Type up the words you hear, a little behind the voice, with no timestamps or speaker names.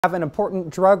Have an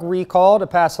important drug recall to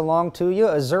pass along to you.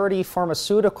 Zenzedi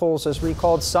Pharmaceuticals has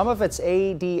recalled some of its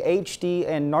ADHD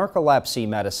and narcolepsy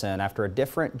medicine after a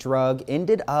different drug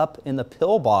ended up in the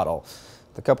pill bottle.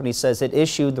 The company says it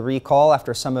issued the recall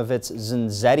after some of its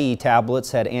Zenzedi tablets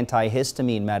had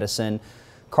anti-histamine medicine,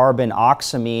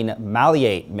 carbinoxamine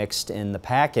maleate, mixed in the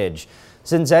package.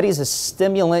 Zenzedi is a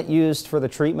stimulant used for the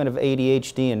treatment of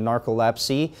ADHD and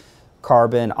narcolepsy.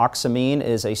 Carbinoxamine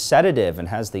is a sedative and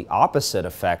has the opposite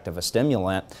effect of a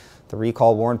stimulant. The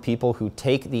recall warned people who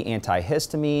take the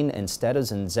antihistamine instead of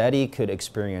Zenzedi could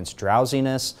experience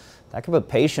drowsiness. That could put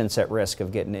patients at risk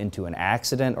of getting into an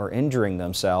accident or injuring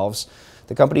themselves.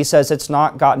 The company says it's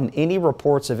not gotten any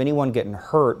reports of anyone getting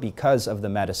hurt because of the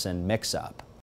medicine mix-up.